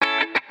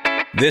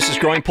This is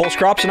Growing Pulse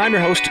Crops, and I'm your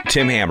host,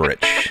 Tim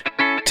Hammerich.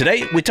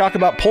 Today, we talk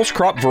about pulse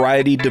crop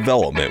variety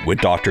development with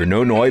Dr.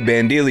 Nonoy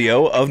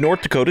Bandillo of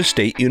North Dakota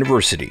State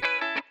University.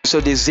 So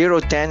the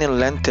zero tannin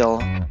lentil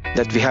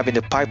that we have in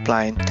the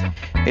pipeline,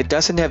 it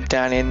doesn't have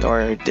tannin,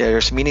 or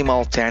there's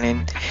minimal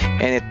tannin,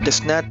 and it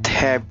does not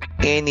have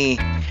any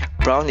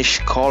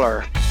brownish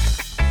color,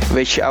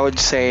 which I would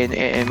say,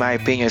 in my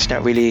opinion, is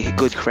not really a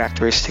good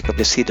characteristic of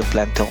the seed of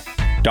lentil.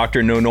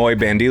 Dr. Nonoy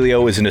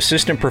Bandillo is an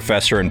assistant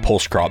professor and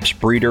pulse crops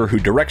breeder who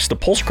directs the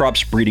pulse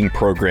crops breeding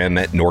program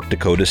at North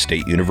Dakota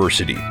State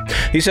University.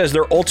 He says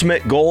their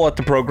ultimate goal at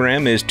the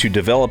program is to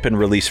develop and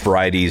release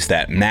varieties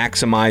that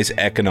maximize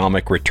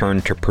economic return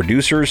to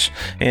producers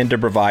and to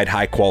provide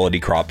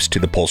high-quality crops to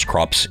the pulse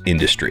crops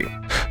industry.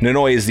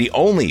 Nonoy is the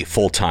only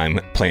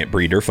full-time plant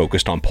breeder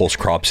focused on pulse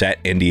crops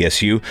at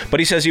NDSU, but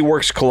he says he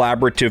works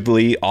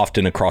collaboratively,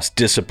 often across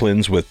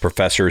disciplines, with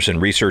professors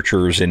and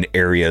researchers in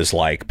areas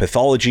like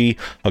pathology,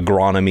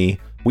 agronomy,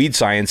 weed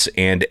science,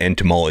 and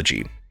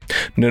entomology.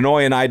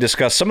 Nonoy and I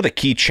discuss some of the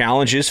key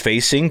challenges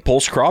facing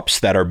pulse crops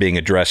that are being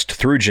addressed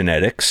through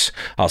genetics,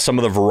 some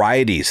of the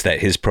varieties that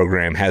his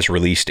program has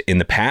released in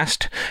the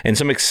past, and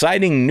some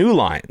exciting new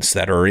lines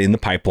that are in the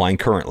pipeline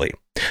currently.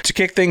 To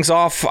kick things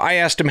off, I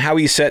asked him how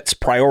he sets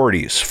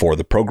priorities for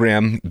the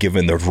program,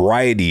 given the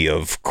variety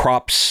of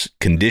crops,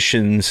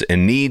 conditions,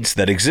 and needs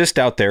that exist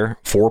out there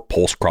for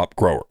pulse crop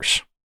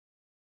growers.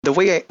 The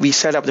way we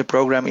set up the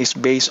program is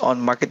based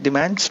on market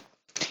demands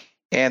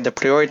and the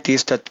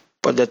priorities that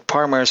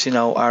farmers,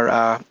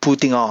 are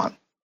putting on.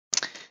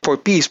 For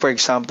peas, for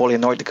example, in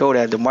North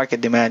Dakota, the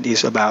market demand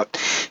is about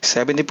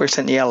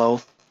 70%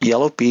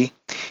 yellow pea,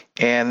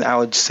 and I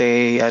would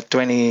say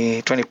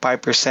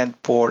 25%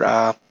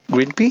 for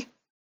green pea.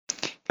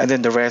 And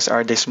then the rest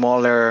are the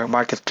smaller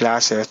market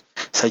classes,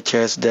 such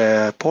as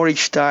the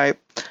porridge type,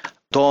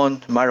 dawn,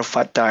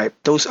 marrowfat type.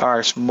 Those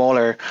are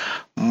smaller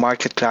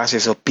market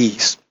classes of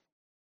peas.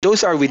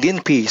 Those are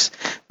within peas,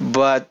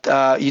 but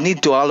you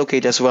need to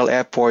allocate as well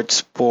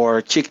efforts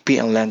for chickpea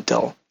and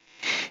lentil.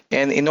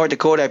 And in North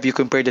Dakota, if you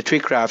compare the three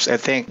crops, I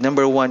think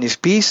number one is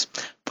peas,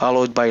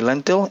 followed by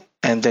lentil,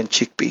 and then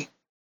chickpea.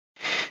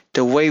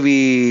 The way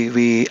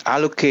we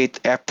allocate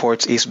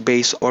efforts is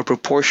based or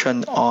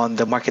proportion on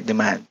the market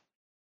demand.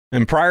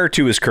 And prior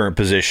to his current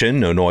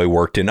position, Nonoy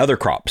worked in other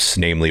crops,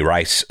 namely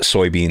rice,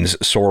 soybeans,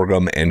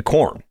 sorghum, and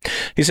corn.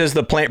 He says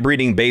the plant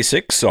breeding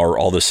basics are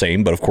all the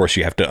same, but of course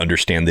you have to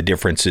understand the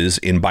differences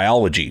in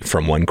biology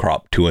from one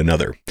crop to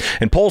another.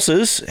 And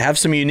pulses have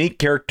some unique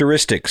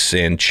characteristics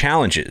and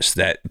challenges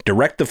that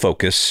direct the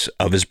focus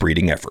of his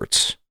breeding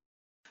efforts.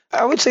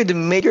 I would say the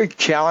major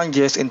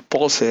challenges in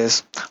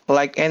pulses,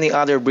 like any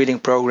other breeding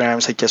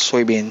program such as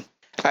soybean,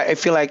 I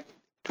feel like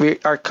we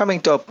are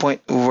coming to a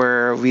point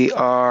where we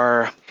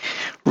are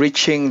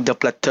reaching the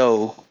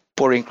plateau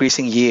for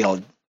increasing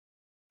yield.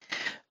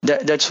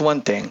 That's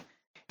one thing.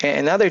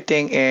 And another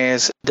thing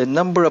is the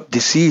number of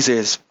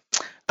diseases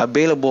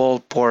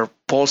available for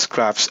pulse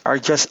crops are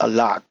just a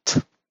lot.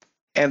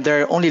 And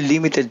there are only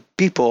limited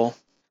people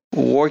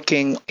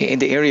working in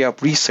the area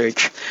of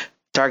research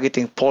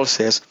targeting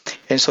pulses.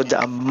 And so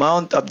the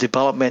amount of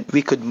development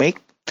we could make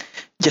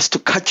just to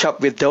catch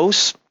up with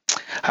those,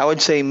 I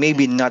would say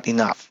maybe not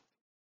enough.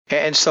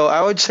 And so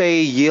I would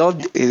say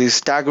yield is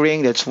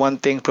staggering. That's one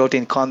thing.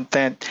 Protein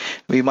content,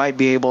 we might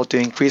be able to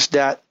increase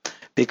that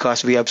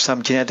because we have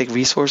some genetic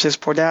resources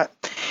for that.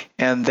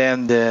 And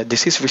then the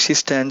disease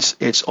resistance,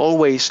 it's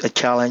always a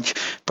challenge,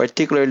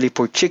 particularly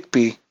for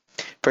chickpea.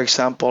 For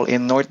example,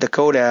 in North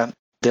Dakota,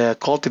 the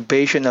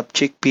cultivation of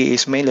chickpea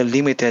is mainly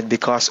limited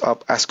because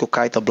of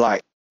ascochyta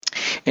blight.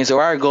 And so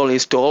our goal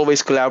is to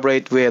always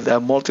collaborate with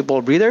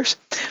multiple breeders,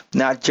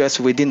 not just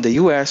within the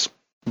U.S.,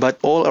 but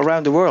all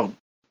around the world,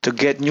 to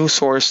get new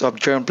source of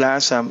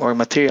germplasm or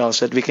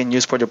materials that we can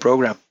use for the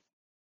program.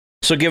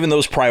 So given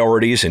those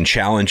priorities and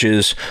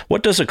challenges,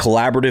 what does a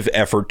collaborative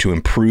effort to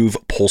improve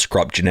pulse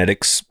crop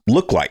genetics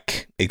look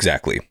like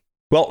exactly?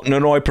 Well,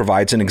 Nonoy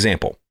provides an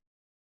example.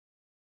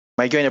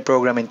 I joined the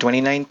program in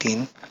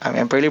 2019.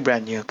 I'm fairly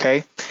brand new,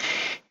 okay?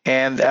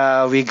 And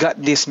we got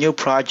this new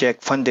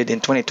project funded in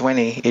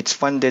 2020. It's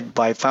funded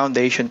by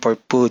Foundation for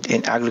Food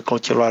and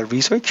Agricultural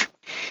Research.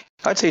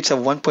 I'd say it's a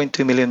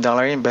 $1.2 million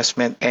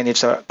investment, and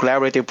it's a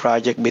collaborative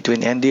project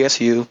between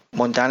NDSU,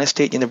 Montana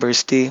State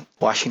University,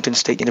 Washington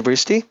State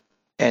University,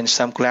 and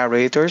some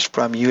collaborators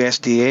from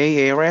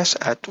USDA, ARS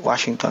at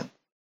Washington.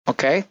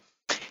 Okay?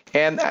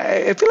 And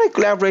I feel like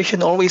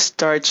collaboration always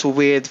starts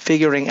with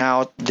figuring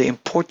out the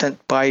important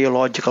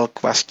biological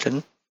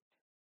question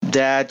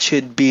that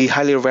should be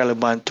highly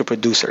relevant to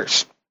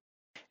producers.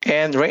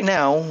 And right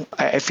now,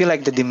 I feel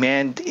like the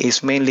demand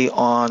is mainly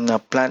on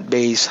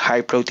plant-based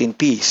high-protein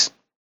peas.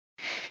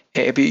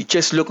 If you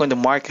just look on the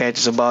market,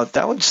 it's about,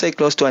 I would say,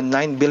 close to a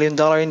 $9 billion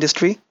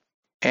industry.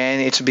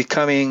 And it's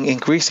becoming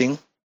increasing.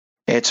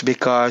 It's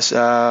because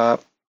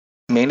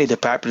mainly the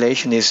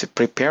population is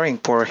preparing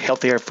for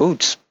healthier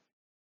foods.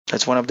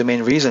 That's one of the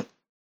main reasons.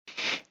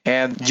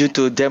 And due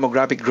to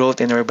demographic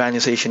growth and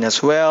urbanization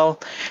as well,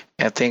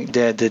 I think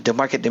that the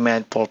market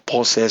demand for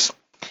pulses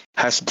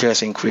has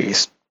just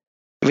increased.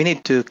 we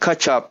need to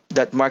catch up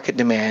that market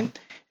demand.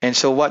 And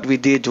so what we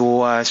did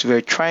was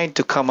we're trying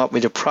to come up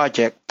with a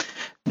project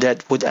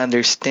that would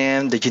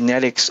understand the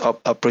genetics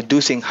of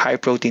producing high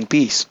protein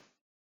peas.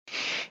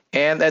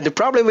 And the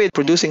problem with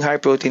producing high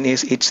protein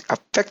is it's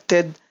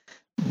affected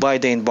by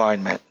the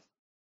environment.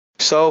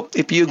 So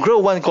if you grow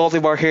one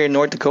cultivar here in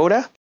North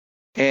Dakota,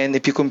 and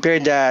if you compare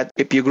that,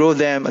 if you grow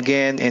them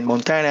again in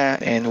Montana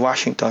and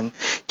Washington,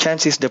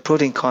 chances the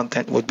protein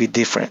content would be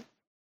different.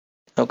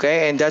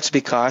 Okay, and that's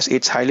because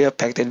it's highly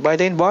affected by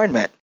the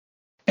environment.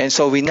 And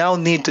so we now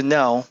need to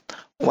know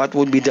what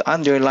would be the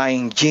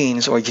underlying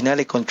genes or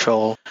genetic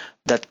control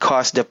that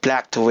cause the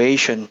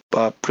fluctuation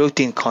of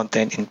protein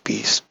content in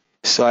peas.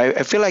 So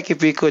I feel like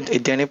if we could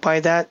identify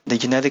that, the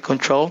genetic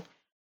control,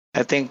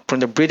 I think from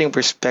the breeding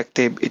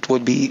perspective, it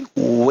would be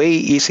way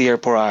easier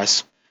for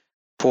us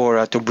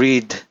to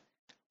breed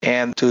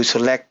and to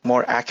select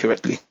more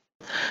accurately.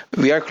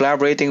 We are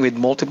collaborating with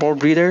multiple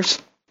breeders.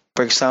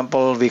 For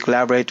example, we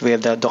collaborate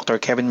with Dr.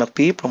 Kevin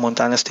McPhee from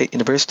Montana State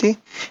University.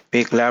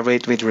 We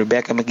collaborate with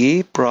Rebecca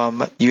McGee from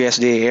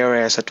USDA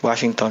ARS at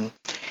Washington.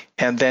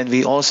 And then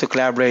we also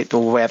collaborate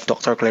with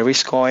Dr.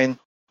 Clarice Coyne,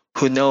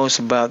 who knows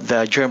about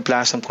the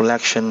germplasm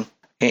collection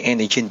in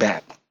the gene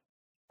bank.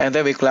 And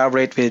then we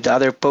collaborate with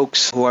other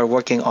folks who are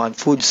working on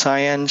food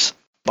science,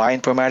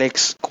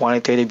 bioinformatics,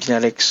 quantitative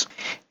genetics.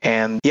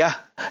 And yeah,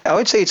 I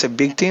would say it's a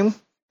big team.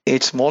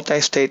 It's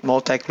multi-state,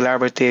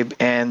 multi-collaborative.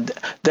 And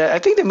I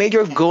think the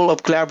major goal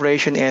of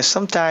collaboration is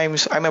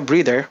sometimes I'm a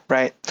breeder,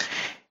 right?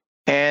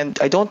 And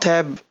I don't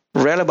have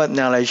relevant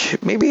knowledge.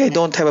 Maybe I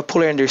don't have a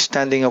fuller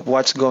understanding of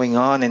what's going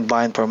on in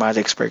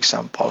bioinformatics, for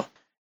example,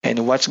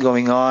 and what's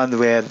going on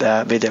with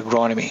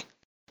agronomy.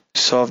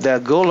 So the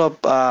goal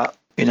of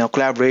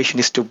collaboration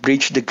is to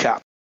bridge the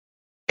gap.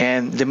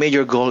 And the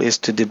major goal is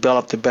to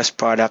develop the best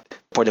product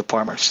for the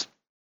farmers.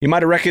 You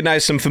might have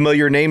recognized some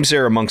familiar names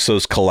there amongst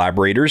those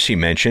collaborators he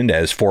mentioned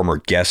as former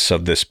guests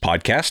of this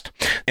podcast.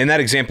 And that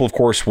example, of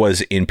course,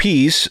 was in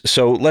peas.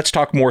 So let's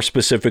talk more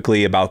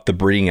specifically about the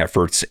breeding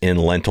efforts in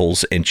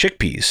lentils and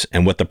chickpeas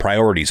and what the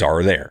priorities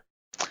are there.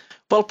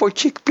 Well, for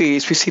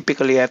chickpeas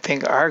specifically, I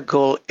think our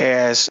goal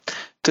is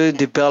to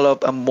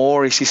develop a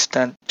more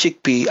resistant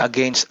chickpea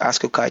against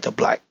ascochyta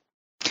blight.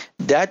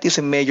 That is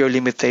a major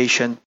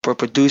limitation for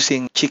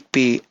producing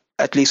chickpea,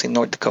 at least in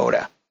North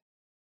Dakota.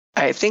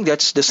 I think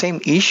that's the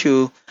same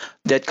issue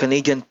that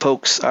Canadian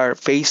folks are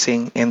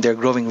facing in their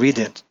growing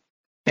regions.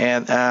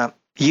 And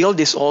yield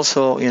is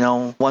also,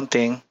 one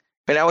thing.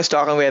 When I was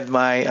talking with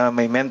my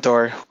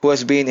mentor, who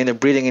has been in the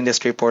breeding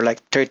industry for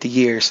like 30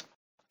 years,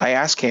 I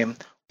asked him,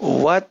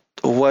 what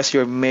was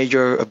your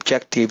major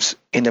objectives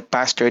in the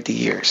past 30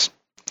 years?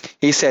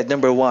 He said,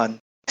 number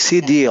one,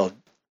 seed yield.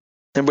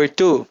 Number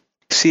two,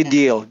 seed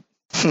yield.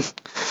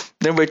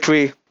 Number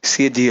three,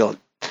 seed yield.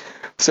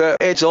 So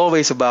it's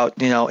always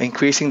about,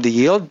 increasing the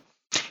yield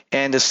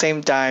and at the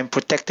same time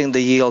protecting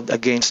the yield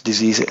against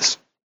diseases.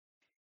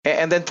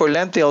 And then for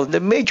lentil,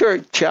 the major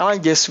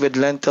challenges with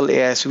lentil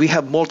is we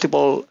have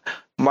multiple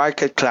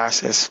market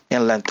classes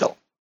in lentil.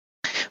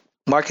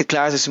 Market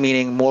classes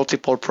meaning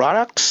multiple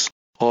products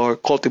or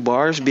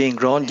cultivars being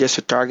grown just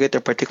to target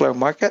a particular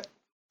market.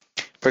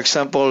 For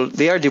example,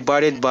 they are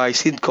divided by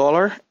seed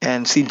color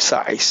and seed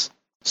size.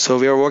 So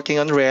we are working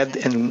on red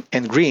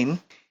and green.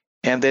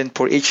 And then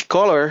for each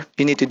color,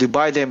 you need to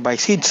divide them by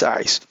seed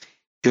size.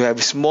 You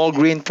have small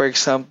green, for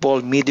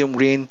example, medium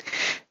green,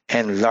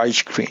 and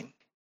large green.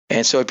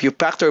 And so if you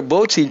factor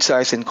both seed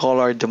size and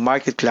color, the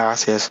market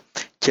classes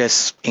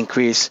just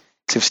increase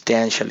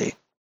substantially.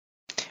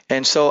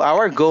 And so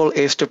our goal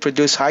is to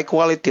produce high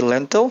quality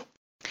lentil,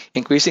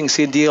 increasing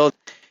seed yield,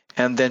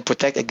 and then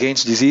protect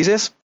against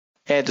diseases.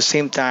 And at the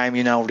same time,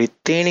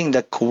 retaining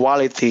the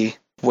quality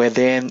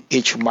within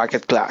each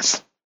market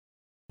class.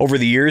 Over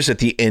the years at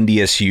the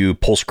NDSU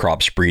Pulse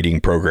Crops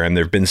Breeding Program,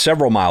 there have been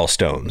several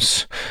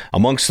milestones.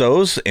 Amongst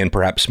those, and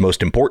perhaps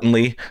most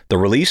importantly, the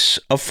release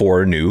of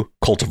 4 new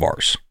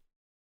cultivars.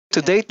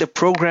 To date, the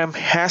program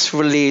has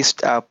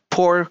released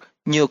 4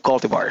 new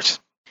cultivars.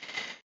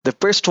 The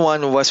first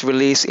one was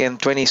released in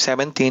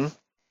 2017.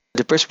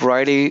 The first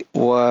variety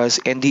was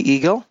ND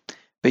Eagle,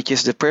 which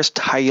is the first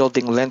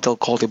high-yielding lentil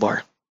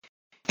cultivar.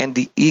 And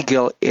the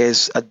Eagle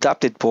is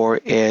adopted for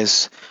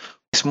is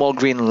small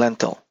green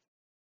lentil.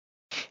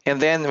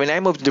 And then when I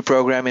moved to the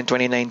program in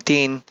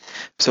 2019,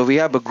 so we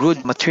have a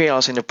good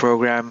materials in the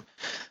program,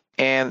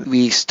 and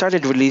we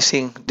started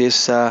releasing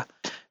these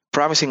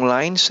promising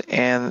lines,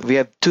 and we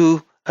have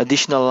 2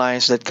 additional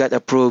lines that got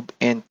approved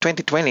in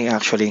 2020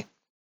 actually.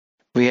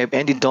 We have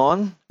ND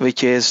Dawn,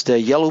 which is the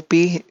yellow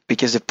pea,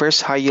 which is the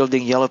first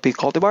high-yielding yellow pea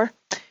cultivar.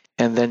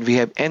 And then we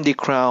have ND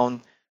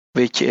Crown,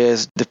 which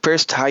is the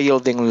first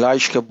high-yielding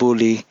large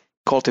kabuli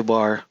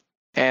cultivar.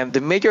 And the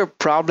major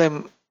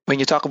problem when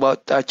you talk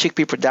about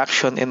chickpea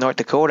production in North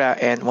Dakota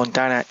and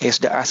Montana is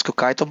the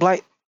ascochyta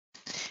blight.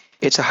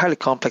 It's a highly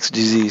complex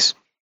disease.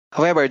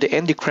 However, the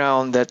ND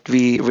Crown that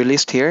we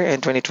released here in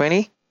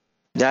 2020,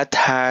 that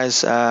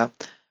has a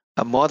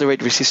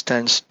moderate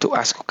resistance to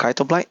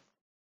ascochyta blight.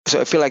 So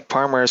I feel like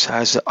farmers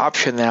has the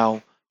option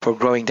now for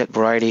growing that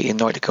variety in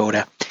North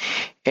Dakota.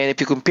 And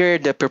if you compare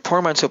the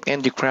performance of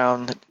ND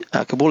Crown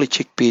Kabuli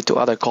chickpea to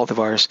other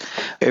cultivars,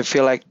 I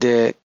feel like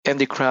the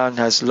ND Crown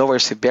has lower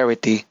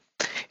severity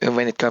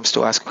when it comes to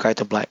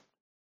Ascochyta blight.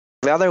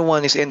 The other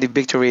one is ND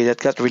Victory that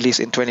got released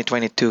in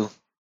 2022.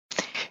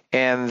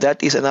 And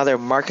that is another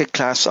market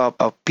class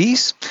of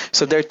peas.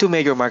 So there are two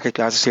major market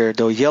classes here,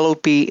 the yellow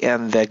pea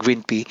and the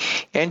green pea.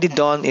 ND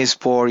Dawn is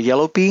for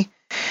yellow pea,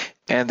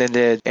 and then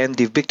the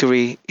ND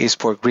Victory is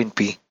for green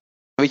pea,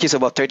 which is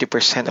about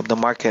 30% of the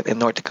market in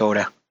North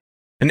Dakota.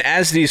 And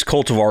as these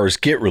cultivars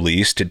get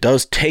released, it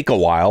does take a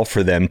while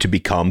for them to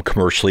become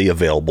commercially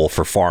available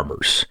for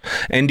farmers.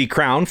 ND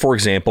Crown, for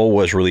example,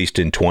 was released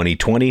in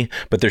 2020,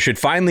 but there should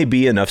finally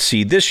be enough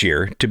seed this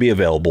year to be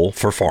available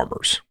for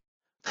farmers.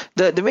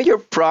 The major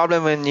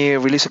problem when you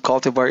release a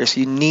cultivar is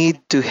you need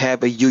to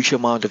have a huge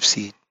amount of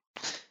seed.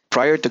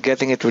 Prior to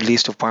getting it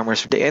released to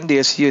farmers, the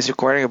NDSU is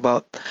requiring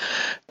about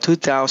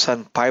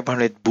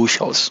 2,500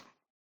 bushels.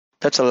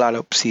 That's a lot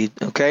of seed,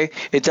 okay?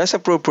 It does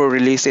approve for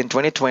release in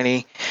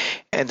 2020,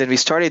 and then we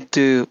started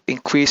to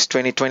increase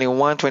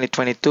 2021,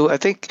 2022. I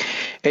think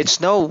it's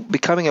now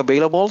becoming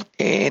available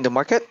in the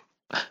market,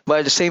 but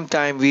at the same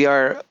time, we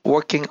are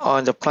working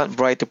on the plant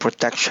variety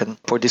protection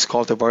for this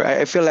cultivar.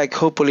 I feel like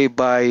hopefully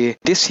by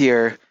this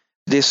year,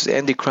 this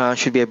ND Crown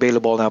should be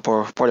available now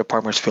for the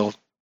farmer's field.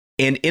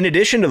 And in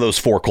addition to those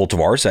 4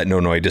 cultivars that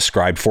Nonoy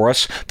described for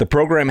us, the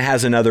program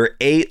has another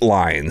 8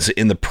 lines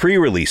in the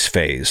pre-release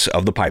phase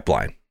of the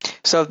pipeline.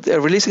 So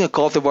releasing a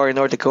cultivar in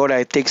North Dakota,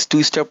 it takes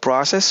 2-step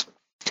process.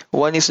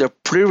 One is the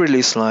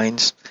pre-release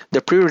lines,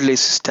 the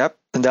pre-release step,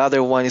 and the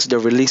other one is the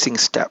releasing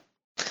step.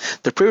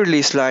 The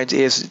pre-release lines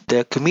is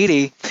the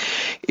committee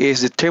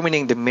is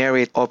determining the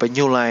merit of a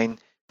new line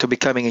to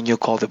becoming a new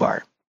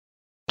cultivar.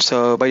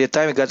 So by the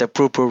time we got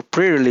approved for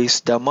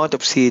pre-release, the amount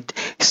of seed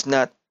is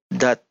not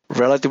that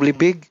relatively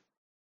big.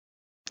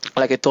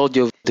 Like I told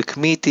you, the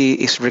committee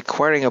is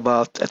requiring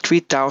about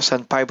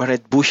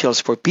 3,500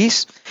 bushels for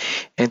peas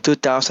and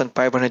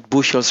 2,500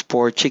 bushels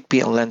for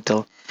chickpea and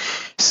lentil.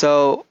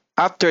 So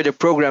after the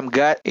program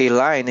got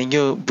a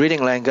new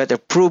breeding line got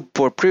approved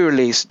for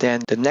pre-release,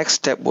 then the next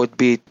step would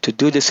be to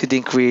do the seed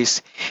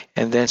increase.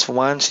 And then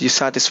once you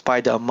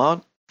satisfy the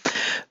amount,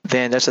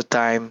 then that's the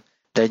time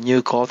the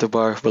new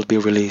cultivar will be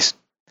released.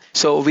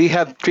 So we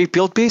have 3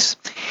 field peas,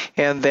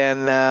 and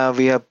then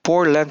we have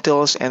 4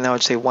 lentils, and I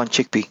would say 1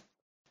 chickpea.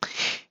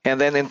 And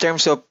then in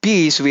terms of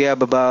peas, we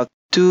have about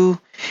 2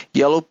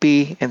 yellow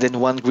pea and then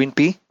 1 green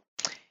pea.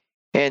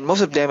 And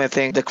most of them, I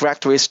think, the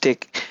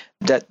characteristic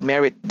that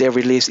merit their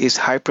release is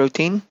high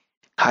protein,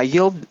 high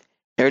yield,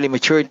 early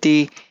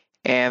maturity,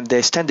 and the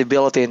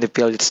standability in the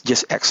field is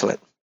just excellent.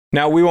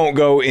 Now, we won't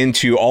go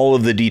into all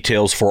of the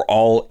details for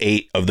all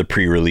 8 of the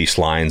pre-release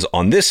lines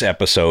on this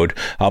episode,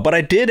 but I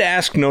did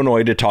ask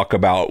Nonoy to talk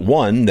about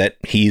one that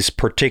he's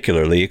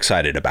particularly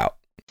excited about.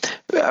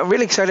 I'm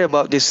really excited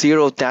about this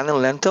zero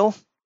tannin lentil.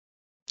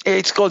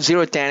 It's called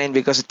zero tannin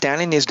because the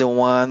tannin is the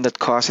one that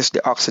causes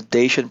the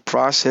oxidation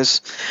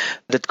process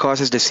that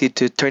causes the seed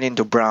to turn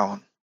into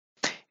brown.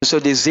 So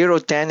the zero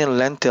tannin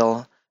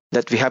lentil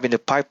that we have in the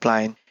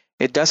pipeline,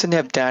 it doesn't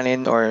have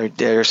tannin, or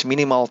there's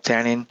minimal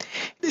tannin.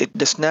 It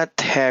does not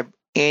have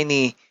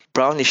any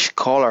brownish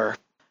color,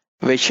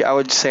 which I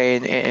would say,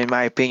 in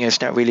my opinion,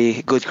 is not really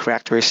a good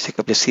characteristic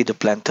of the seed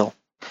of lentil.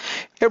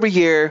 Every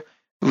year,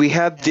 we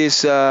have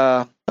this,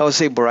 I would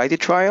say, variety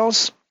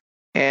trials.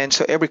 And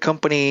so every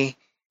company,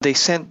 they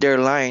sent their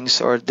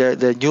lines or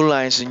the new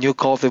lines, the new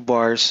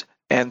cultivars,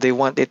 and they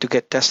want it to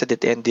get tested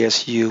at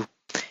NDSU.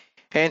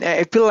 And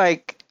I feel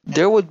like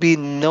there would be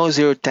no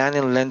zero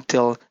tannin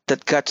lentil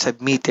that got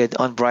submitted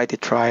on variety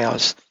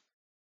trials.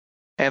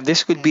 And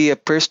this could be a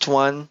first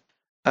one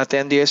at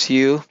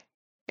NDSU.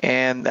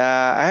 And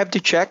I have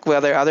to check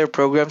whether other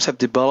programs have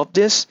developed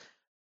this.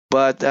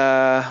 But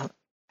I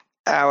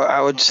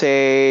would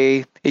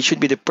say it should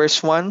be the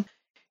first one,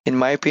 in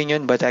my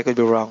opinion, but I could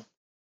be wrong.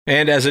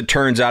 And as it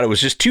turns out, it was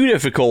just too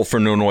difficult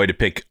for Nonoy to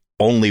pick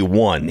only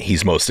one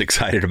he's most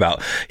excited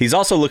about. He's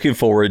also looking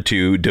forward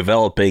to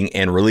developing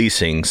and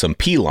releasing some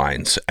pea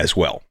lines as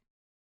well.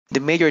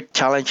 The major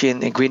challenge in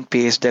green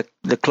pea is the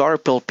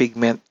chlorophyll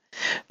pigment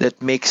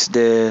that makes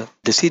the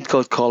seed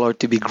coat color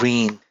to be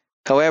green.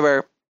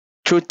 However,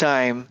 through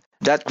time,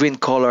 that green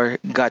color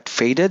got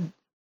faded,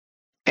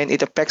 and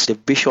it affects the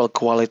visual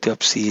quality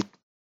of seed.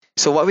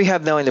 So what we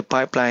have now in the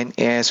pipeline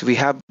is we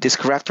have this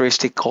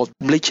characteristic called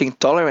bleaching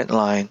tolerant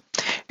line.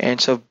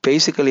 And so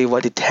basically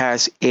what it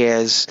has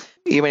is,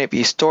 even if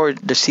you store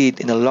the seed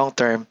in the long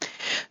term,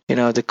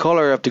 the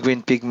color of the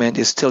green pigment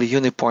is still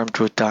uniform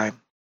through time.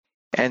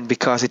 And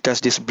because it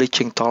has this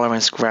bleaching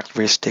tolerance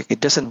characteristic, it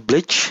doesn't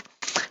bleach.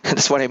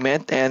 That's what I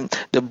meant. And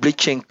the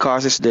bleaching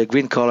causes the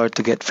green color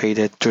to get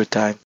faded through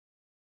time.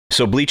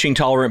 So bleaching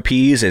tolerant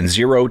peas and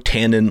zero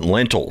tannin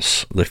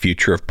lentils. The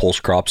future of pulse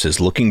crops is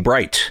looking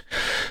bright.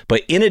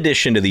 But in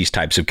addition to these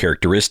types of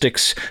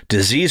characteristics,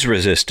 disease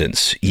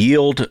resistance,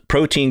 yield,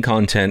 protein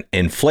content,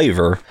 and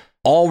flavor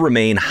all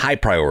remain high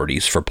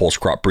priorities for pulse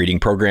crop breeding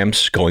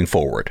programs going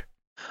forward.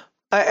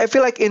 I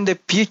feel like in the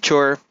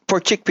future, For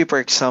chickpea, for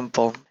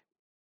example,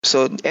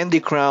 so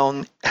ND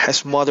Crown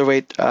has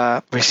moderate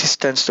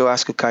resistance to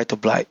ascochyta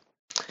blight.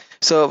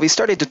 So we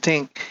started to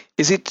think,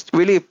 is it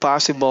really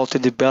possible to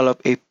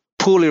develop a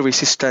fully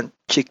resistant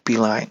chickpea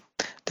line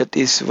that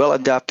is well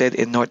adapted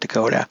in North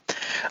Dakota?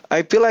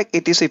 I feel like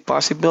it is a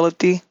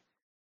possibility,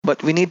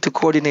 but we need to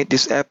coordinate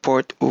this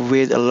effort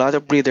with a lot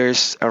of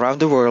breeders around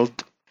the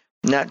world,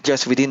 not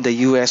just within the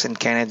US and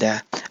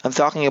Canada. I'm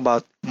talking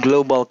about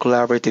global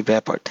collaborative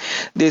effort.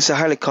 This is a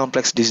highly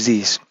complex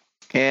disease,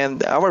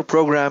 and our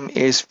program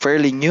is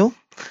fairly new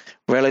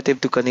relative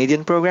to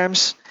Canadian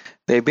programs.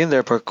 They've been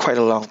there for quite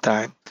a long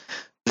time.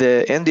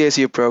 The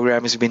NDSU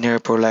program has been here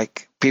for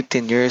like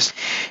 15 years,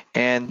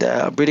 and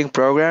the breeding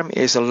program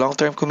is a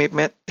long-term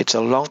commitment. It's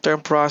a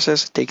long-term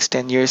process. It takes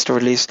 10 years to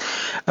release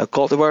a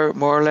cultivar,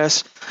 more or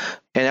less.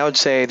 And I would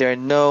say there are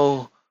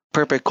no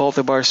perfect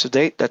cultivars to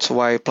date. That's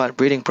why plant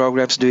breeding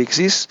programs do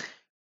exist.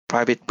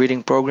 Private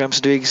breeding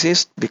programs do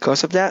exist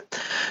because of that.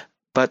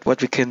 But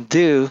what we can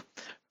do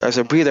as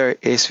a breeder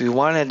is we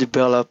want to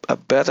develop a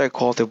better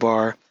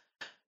cultivar,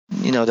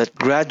 that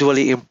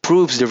gradually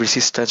improves the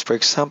resistance, for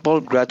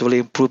example, gradually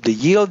improve the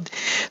yield,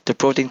 the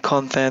protein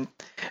content,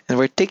 and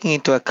we're taking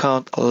into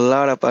account a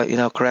lot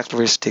of,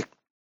 characteristic.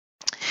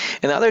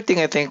 Another thing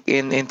I think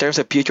in terms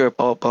of future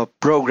of a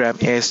program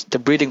is the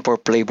breeding for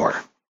flavor.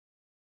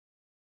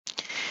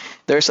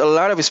 There's a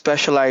lot of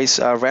specialized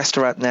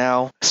restaurant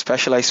now,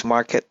 specialized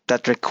market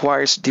that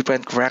requires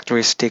different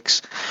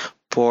characteristics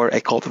for a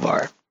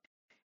cultivar.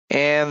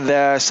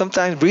 And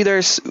sometimes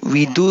breeders,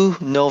 we do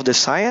know the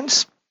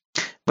science,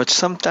 but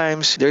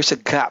sometimes there's a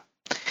gap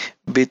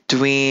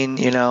between,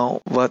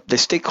 what the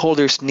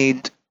stakeholders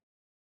need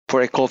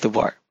for a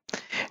cultivar.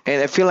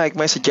 And I feel like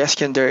my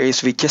suggestion there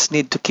is we just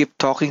need to keep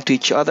talking to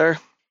each other,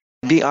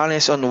 be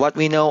honest on what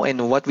we know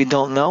and what we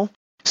don't know,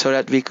 so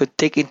that we could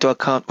take into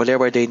account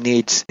whatever they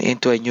need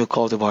into a new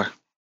cultivar.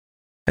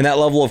 And that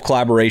level of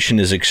collaboration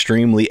is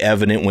extremely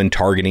evident when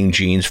targeting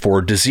genes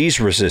for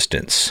disease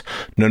resistance.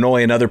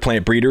 Nonoy and other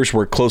plant breeders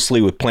work closely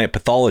with plant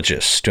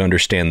pathologists to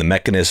understand the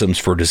mechanisms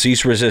for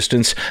disease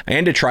resistance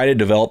and to try to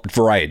develop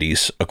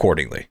varieties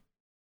accordingly.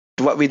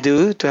 What we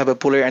do to have a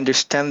fuller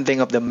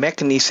understanding of the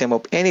mechanism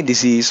of any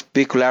disease,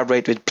 we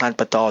collaborate with plant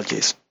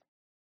pathologists.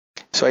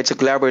 So it's a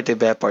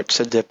collaborative effort.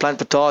 So the plant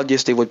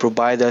pathologists, they would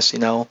provide us,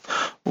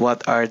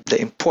 what are the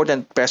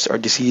important pests or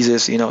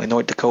diseases, in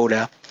North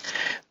Dakota,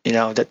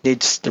 that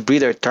needs the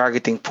breeder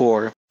targeting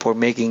for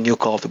making new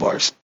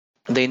cultivars.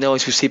 They know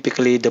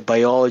specifically the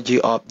biology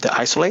of the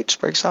isolates,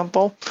 for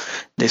example,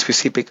 the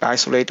specific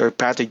isolate or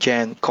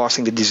pathogen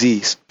causing the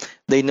disease.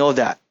 They know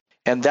that.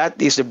 And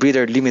that is the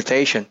breeder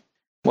limitation.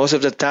 Most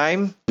of the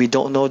time, we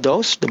don't know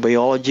the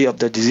biology of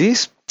the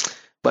disease.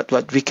 But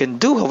what we can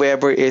do,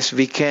 however, is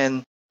we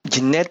can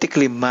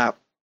genetically map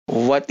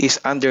what is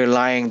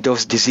underlying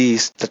those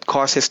disease that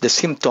causes the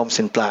symptoms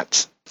in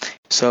plants.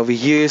 So we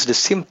use the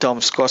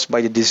symptoms caused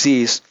by the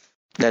disease,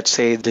 let's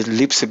say the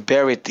leaf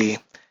severity,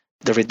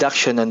 the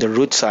reduction on the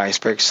root size,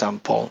 for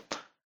example,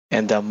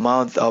 and the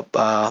amount of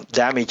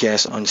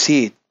damages on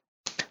seed.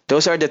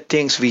 Those are the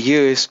things we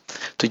use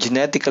to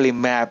genetically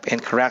map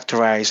and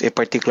characterize a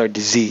particular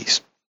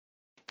disease.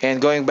 And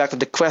going back to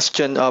the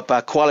question of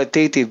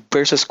qualitative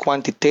versus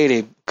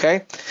quantitative,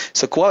 okay?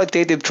 So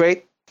qualitative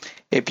trait,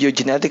 if you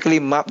genetically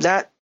map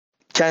that,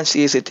 chance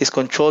is it is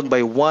controlled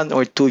by one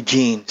or two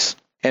genes.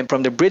 And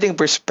from the breeding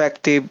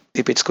perspective,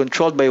 if it's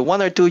controlled by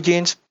one or two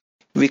genes,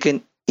 we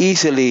can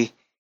easily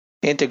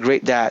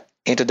integrate that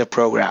into the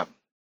program.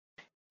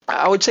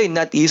 I would say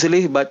not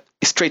easily, but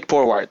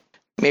straightforward.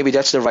 Maybe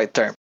that's the right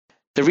term.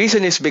 The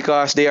reason is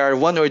because they are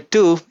one or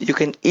two, you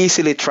can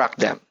easily track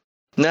them.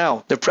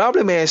 Now, the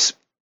problem is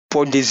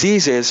for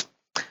diseases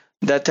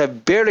that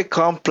have very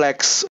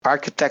complex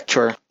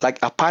architecture, like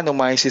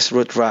Apanomyces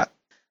root rot,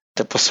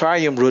 the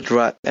Fusarium root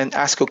rot, and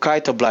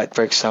Ascochyta blight,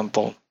 for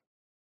example.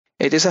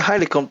 It is a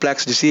highly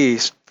complex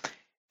disease.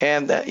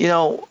 And,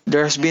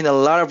 there has been a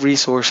lot of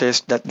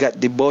resources that got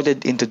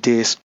devoted into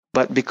this.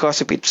 But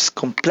because of its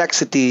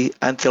complexity,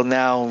 until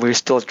now, we're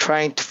still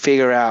trying to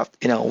figure out,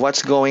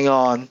 what's going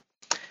on.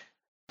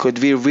 Could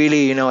we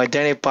really,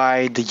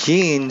 identify the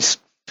genes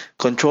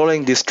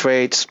controlling these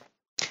traits?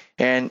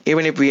 And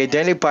even if we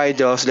identify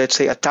those, let's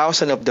say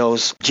 1,000 of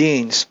those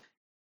genes,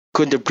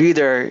 could the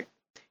breeder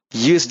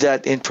use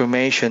that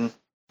information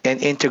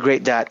and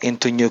integrate that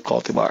into new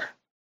cultivar?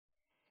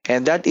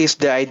 And that is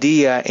the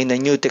idea in a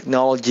new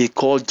technology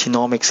called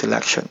genomic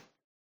selection.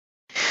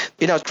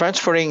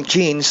 Transferring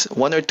genes,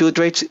 one or two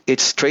traits,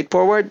 it's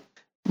straightforward.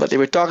 But if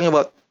we're talking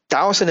about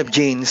 1,000 of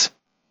genes,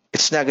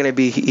 it's not going to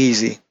be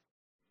easy.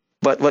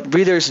 But what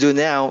breeders do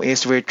now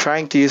is we're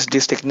trying to use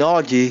this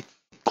technology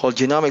called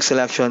genomic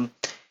selection.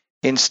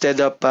 Instead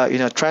of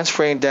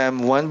transferring them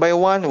one by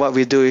one, what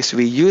we do is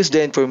we use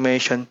the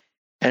information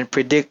and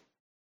predict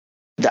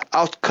the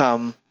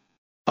outcome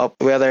of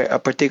whether a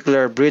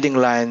particular breeding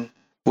line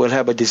will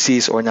have a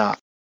disease or not.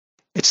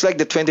 It's like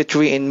the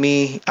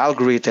 23andMe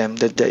algorithm,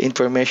 the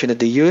information that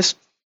they use.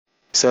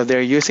 So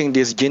they're using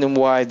these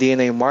genome-wide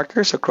DNA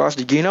markers across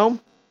the genome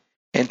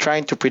and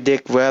trying to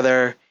predict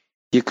whether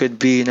You could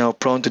be,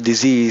 prone to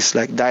disease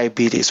like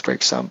diabetes, for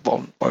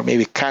example, or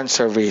maybe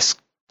cancer risk,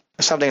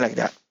 or something like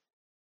that.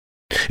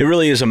 It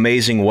really is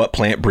amazing what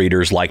plant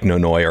breeders like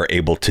Nonoy are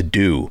able to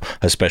do,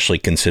 especially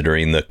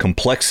considering the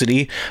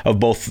complexity of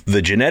both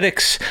the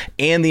genetics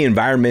and the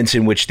environments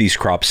in which these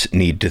crops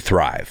need to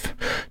thrive.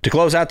 To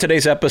close out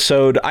today's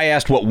episode, I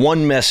asked what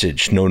one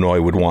message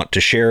Nonoy would want to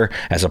share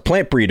as a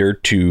plant breeder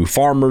to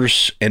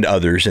farmers and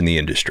others in the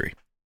industry.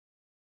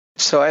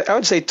 So I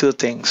would say two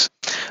things.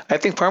 I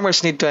think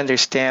farmers need to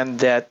understand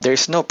that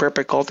there's no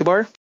perfect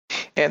cultivar.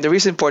 And the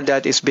reason for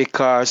that is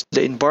because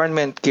the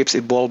environment keeps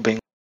evolving.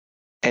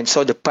 And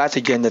so the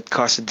pathogen that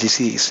causes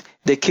disease,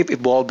 they keep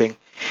evolving.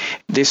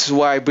 This is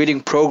why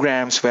breeding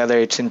programs, whether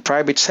it's in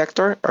private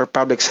sector or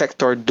public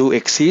sector, do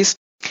exist.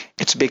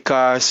 It's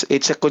because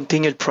it's a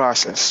continued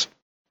process.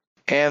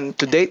 And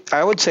to date,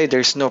 I would say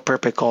there's no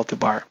perfect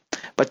cultivar,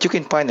 but you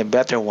can find the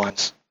better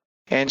ones.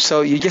 And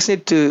so you just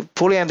need to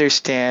fully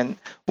understand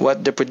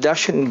what the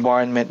production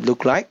environment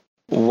look like,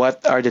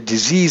 what are the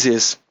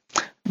diseases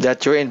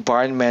that your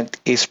environment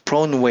is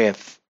prone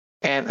with,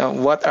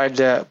 and what are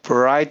the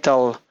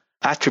varietal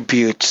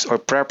attributes or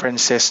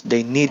preferences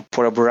they need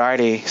for a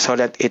variety so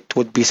that it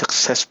would be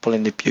successful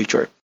in the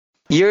future.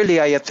 Yearly,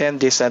 I attend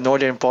this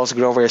Northern Pulse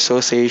Grower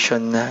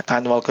Association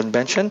annual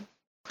convention.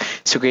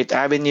 It's a great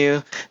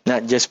avenue,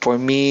 not just for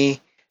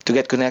me to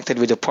get connected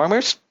with the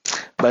farmers,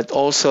 but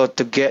also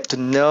to get to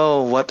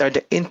know what are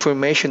the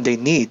information they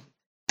need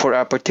for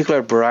a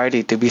particular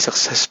variety to be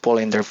successful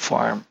in their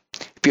farm.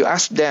 If you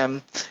ask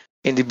them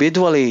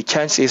individually,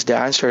 chances the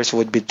answers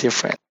would be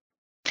different.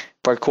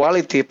 For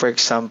quality, for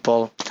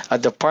example,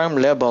 at the farm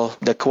level,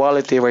 the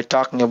quality we're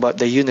talking about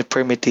the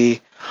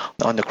uniformity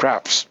on the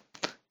crops,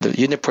 the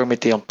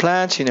uniformity on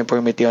plants,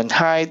 uniformity on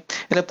height,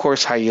 and of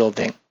course high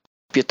yielding.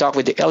 If you talk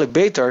with the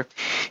elevator,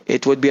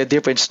 it would be a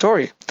different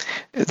story.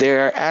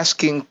 They're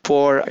asking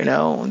for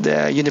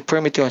the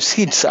uniformity on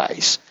seed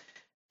size.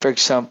 For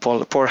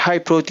example, for high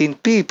protein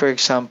pea, for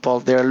example,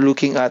 they're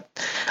looking at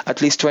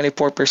least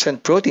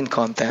 24% protein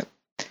content.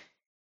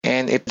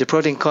 And if the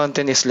protein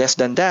content is less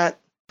than that,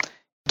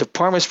 the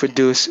farmers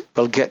produce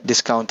will get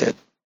discounted.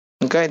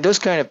 Okay, those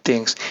kind of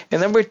things.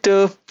 And number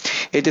two,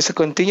 it is a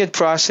continued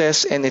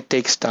process and it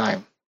takes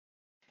time.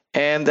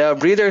 And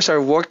breeders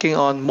are working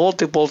on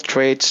multiple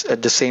traits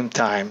at the same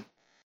time.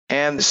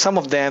 And some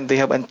of them, they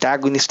have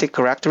antagonistic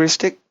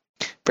characteristic.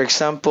 For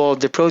example,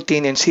 the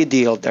protein and seed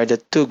yield are the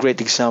two great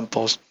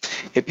examples.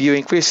 If you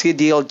increase seed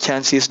yield,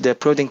 chances the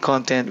protein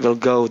content will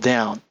go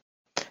down,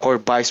 or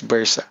vice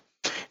versa.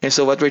 And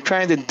so what we're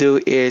trying to do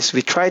is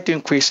we try to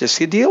increase the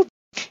seed yield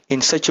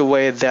in such a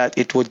way that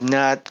it would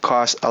not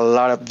cause a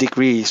lot of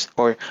decrease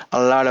or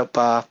a lot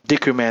of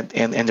decrement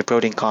in the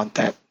protein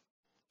content.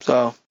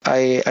 So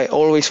I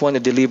always want to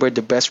deliver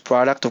the best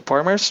product to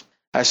farmers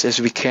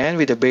as we can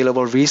with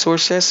available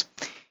resources.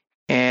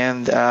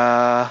 And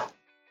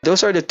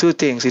those are the two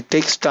things. It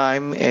takes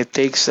time. It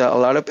takes a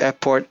lot of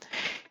effort.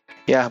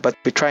 Yeah, but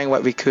we're trying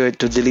what we could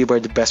to deliver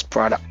the best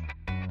product.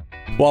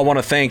 Well, I want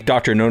to thank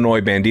Dr.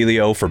 Nonoy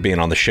Bandillo for being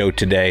on the show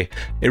today.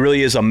 It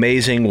really is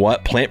amazing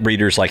what plant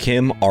breeders like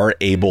him are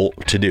able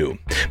to do.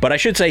 But I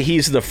should say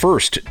he's the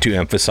first to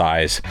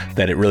emphasize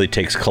that it really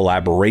takes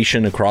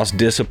collaboration across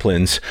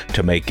disciplines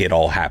to make it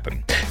all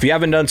happen. If you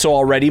haven't done so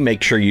already,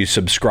 make sure you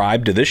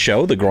subscribe to this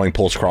show, the Growing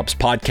Pulse Crops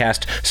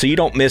podcast, so you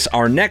don't miss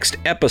our next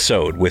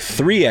episode with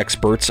 3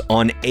 experts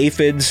on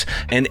aphids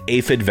and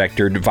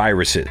aphid-vectored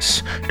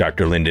viruses.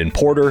 Dr. Lyndon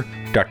Porter,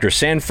 Dr.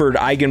 Sanford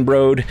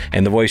Eigenbrode,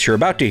 and the voice you're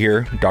about to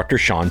hear, Dr.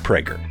 Sean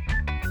Prager.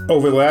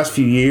 Over the last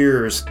few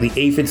years, the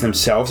aphids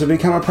themselves have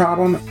become a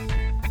problem,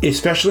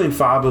 especially in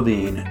faba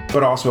bean,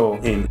 but also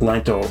in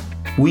lentil.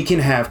 We can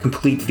have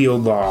complete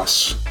field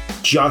loss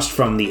just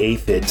from the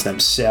aphids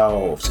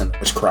themselves in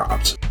those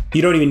crops.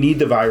 You don't even need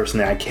the virus in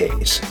that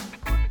case.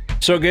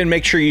 So again,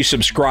 make sure you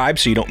subscribe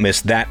so you don't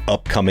miss that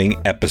upcoming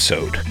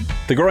episode.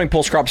 The Growing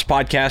Pulse Crops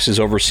podcast is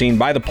overseen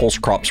by the Pulse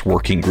Crops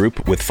Working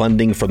Group with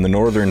funding from the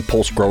Northern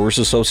Pulse Growers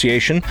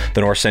Association,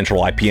 the North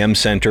Central IPM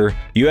Center,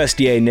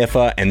 USDA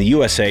NIFA, and the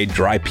USA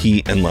Dry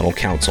Pea and Lentil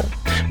Council.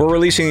 We're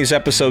releasing these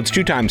episodes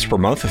 2 times per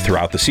month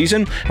throughout the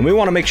season, and we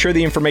want to make sure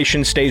the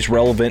information stays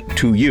relevant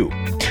to you.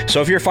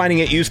 So if you're finding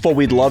it useful,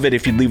 we'd love it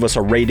if you'd leave us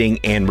a rating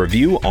and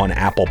review on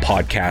Apple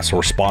Podcasts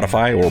or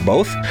Spotify or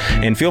both.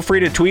 And feel free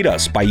to tweet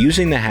us by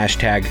using the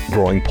hashtag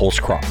Growing Pulse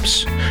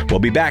Crops. We'll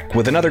be back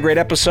with another great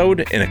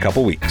episode in a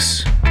couple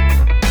weeks.